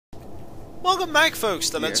Welcome back, folks,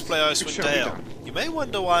 to Let's Yes, Play it Icewind shall be Dale. done. You may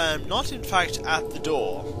wonder why I'm not in fact at the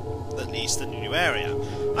door, at least the new area.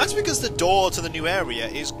 That's because the door to the new area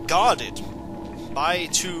is guarded by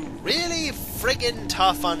two really friggin'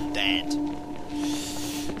 tough undead.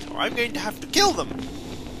 So I'm going to have to kill them.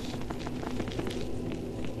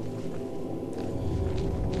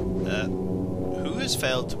 Who has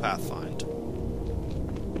failed to pathfind?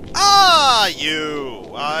 Ah, you!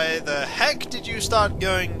 Why the heck did you start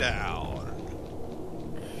going down?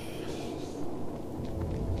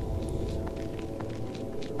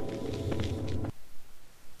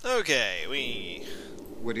 Okay,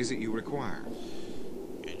 What is it you require?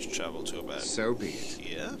 going to travel to about So be it.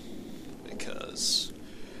 here, because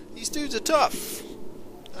these dudes are tough,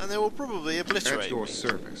 and they will probably obliterate At your me.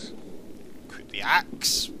 service. Quit the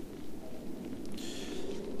axe.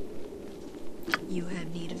 You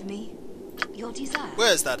have need of me? Your desire?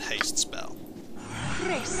 Where's that haste spell?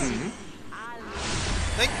 Grace.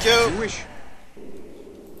 Thank You you! wish.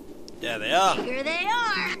 There they are. Here they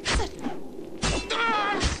are!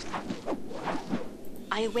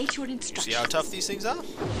 I await your See instructions. how tough these things are?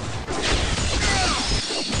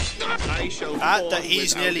 I shall That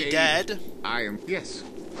he's without nearly aid. dead I am. Yes.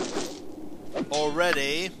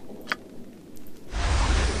 already.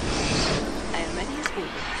 I am ready as ordered.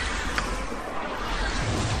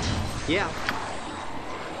 Yeah.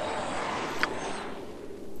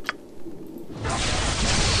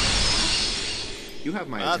 You have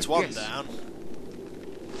my That's attention. one Yes. down.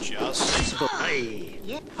 Just Aye.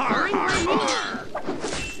 Har, har, har.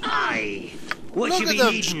 Aye. What look you at be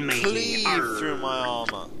them needing, matey? cleave Arr. through my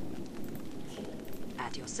armor.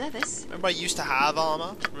 At your service. Remember I used to have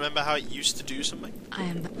armor? Remember how it used to do something? I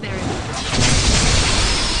am very...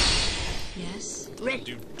 Yes?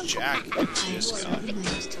 Do jack I am this guy. serving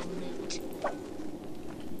you.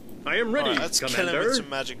 I am ready, Alright, let's kill him Commander. with some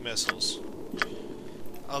magic missiles.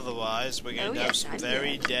 Otherwise, we're going Oh, to have yes, some I'm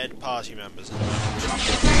very here. dead party members in the moment.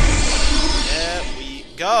 There we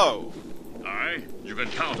go! Aye, you can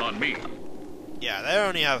count on me. Yeah, they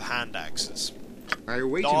only have hand axes. I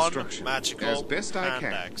await instruction. Non-magical as best I hand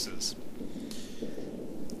can. axes.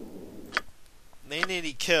 They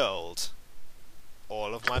nearly killed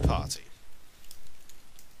all of my party.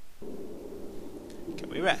 Can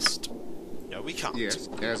we rest? No, we can't. Yes,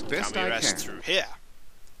 as best Can we I rest can. through here?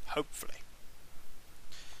 Hopefully.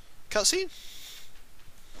 Cutscene?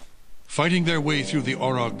 Fighting their way through the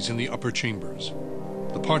Orogs in the upper chambers,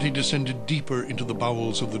 the party descended deeper into the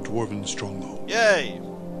bowels of the dwarven stronghold. Yay!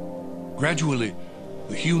 Gradually,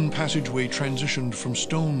 the hewn passageway transitioned from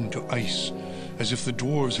stone to ice, as if the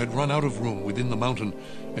dwarves had run out of room within the mountain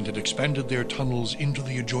and had expanded their tunnels into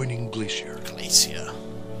the adjoining glacier. Glacier.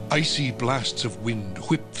 Icy blasts of wind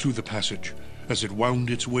whipped through the passage as it wound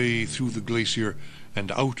its way through the glacier and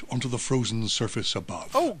out onto the frozen surface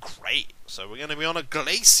above. Oh, great. So we're going to be on a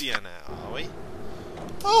glacier now, are we?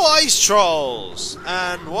 Oh, ice trolls!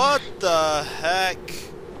 And what the heck?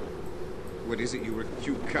 What is it you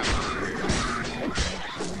come?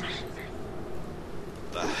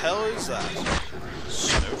 The hell is that?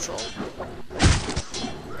 Snow troll?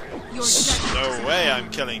 Your No way I'm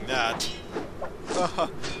killing that.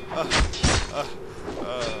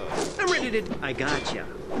 I'm ready to... I gotcha.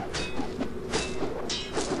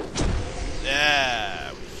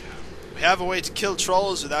 Yeah. We have a way to kill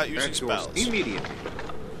trolls without using At yours spells. immediately.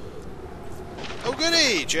 Oh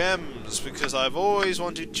goody! Gems, because I've always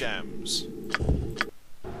wanted gems.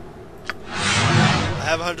 I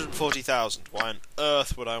have 140,000. Why on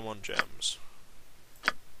earth would I want gems?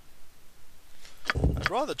 I'd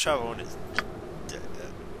rather travel when it's dead.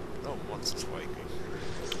 Oh, monster's waking.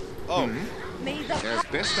 Oh, May the... As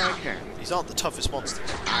best I can. these aren't the toughest monsters.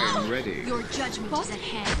 I am ready. Your judgment is at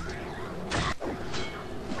hand.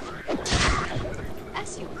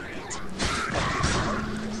 As you put it.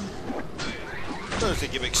 Don't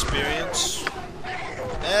think of experience.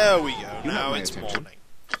 There we go. You have Now my it's attention. morning.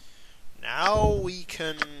 Now we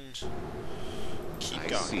can keep I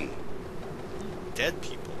going. see. Dead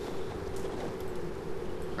people.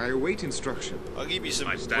 I await instruction. I'll give you some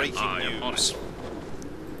I stand breaking high upon news. it.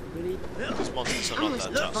 These monsters are not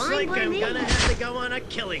that tough. Looks like I'm gonna have to go on a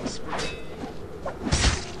killing spree.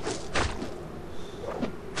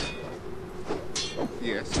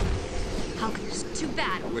 Yes. How can this... Too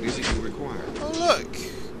bad. What is it you require? Oh look!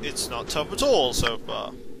 It's not tough at all so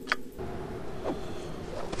far.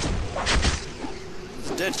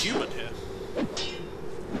 There's a dead human here.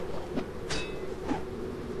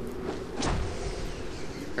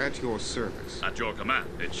 At your service. At your command,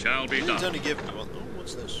 it shall be He's done. only given me one. Oh,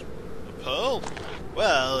 what's this? A pearl?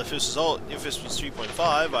 Well, if this was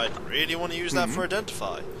 3.5, I'd really want to use that for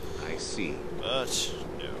identify. I see. But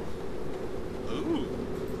no. Ooh.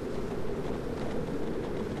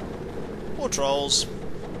 More trolls.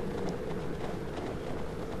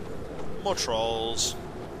 More trolls.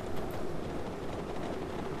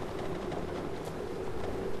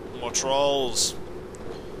 More trolls.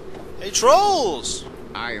 Hey, trolls!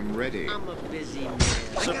 I am ready. I'm a busy man.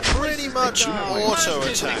 So pretty much auto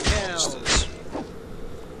attack monsters.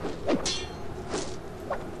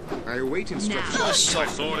 I await instructions. Just My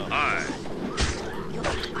soften sword up. high.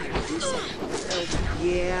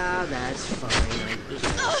 Yeah, that's fine, I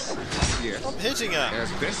guess. Yes. I'm hitting her.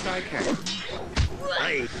 As best I can.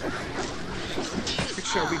 Aye. It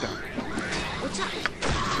shall be done. What's up?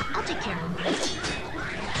 I'll take care of it.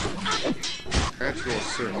 At your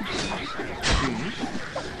service.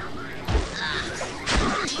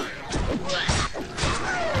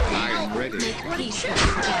 I am ready. Peace with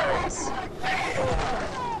your guys.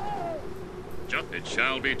 It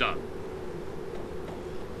shall be done.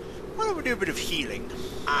 Why don't we do a bit of healing?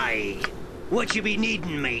 Aye. What you be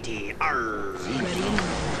needing, matey? Arr. Ready and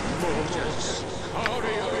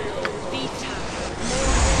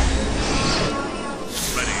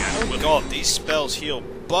Ready and Oh willing. god, these spells heal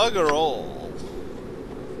bugger all.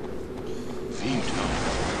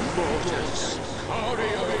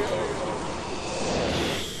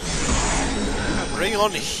 Bring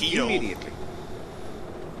on heal. Immediately.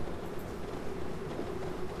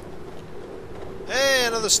 Hey,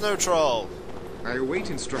 another snow troll. I await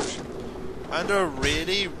instruction. And a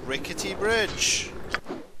really rickety bridge.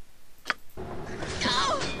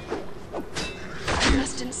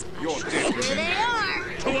 You're dead. Here they are.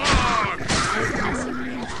 To arms!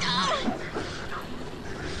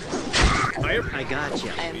 I got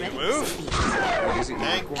you. I am ready. Move. What is it you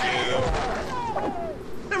Thank require?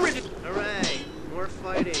 you. Hooray! More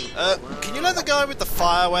fighting. Can you let the guy with the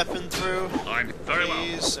fire weapon through? I'm very well.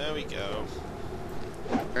 Please, there we go.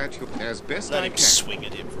 At your, as best Let I him can. swing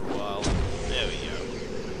at him for a while. There we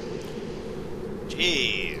go.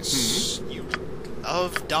 Jeez. You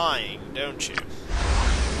love dying, don't you?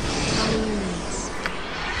 Follow your leads.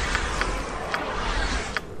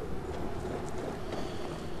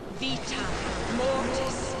 Vita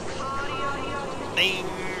Mortis. Ding.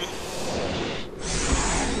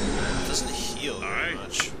 Doesn't heal very Aye.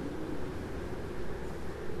 much.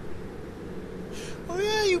 Oh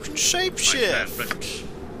yeah, you can I shapeshift. stand ready.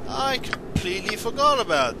 I completely forgot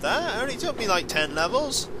about that. It only took me like 10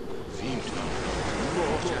 levels.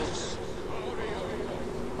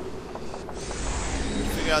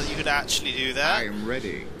 Figure out that you could actually do I that. am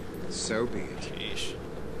ready. So be it. Sheesh.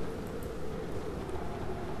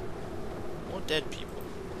 More dead people.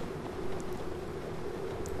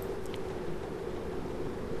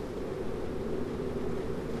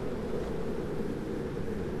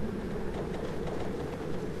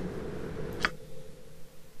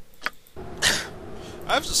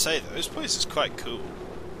 I have to say though, this place is quite cool.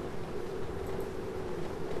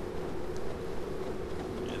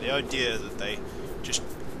 Yeah, the idea that they just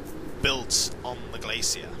built on the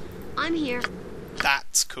glacier. I'm here.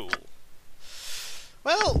 That's cool.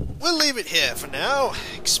 Well, we'll leave it here for now,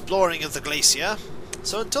 exploring of the glacier.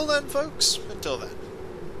 So until then, folks, until then.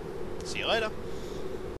 See you later.